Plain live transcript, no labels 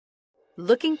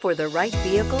Looking for the right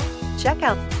vehicle? Check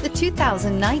out the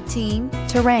 2019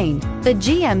 Terrain. The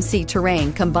GMC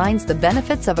Terrain combines the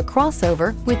benefits of a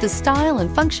crossover with the style and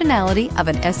functionality of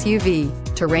an SUV.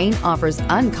 Terrain offers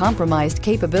uncompromised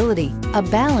capability, a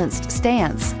balanced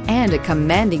stance, and a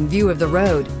commanding view of the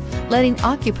road, letting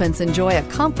occupants enjoy a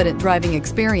confident driving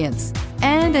experience.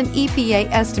 And an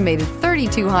EPA estimated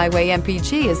 32 highway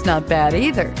MPG is not bad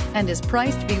either, and is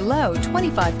priced below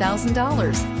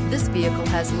 $25,000. This vehicle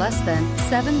has less than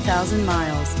 7,000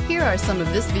 miles. Here are some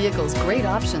of this vehicle's great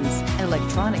options: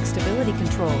 electronic stability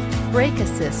control, brake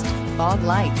assist, fog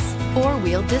lights,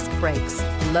 four-wheel disc brakes,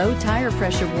 low tire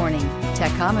pressure warning,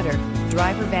 tachometer,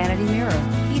 driver vanity mirror,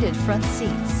 heated front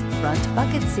seats, front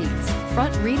bucket seats,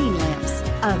 front reading lamps.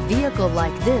 A vehicle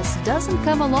like this doesn't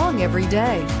come along every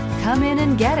day. Come in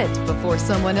and get it before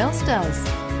someone else does.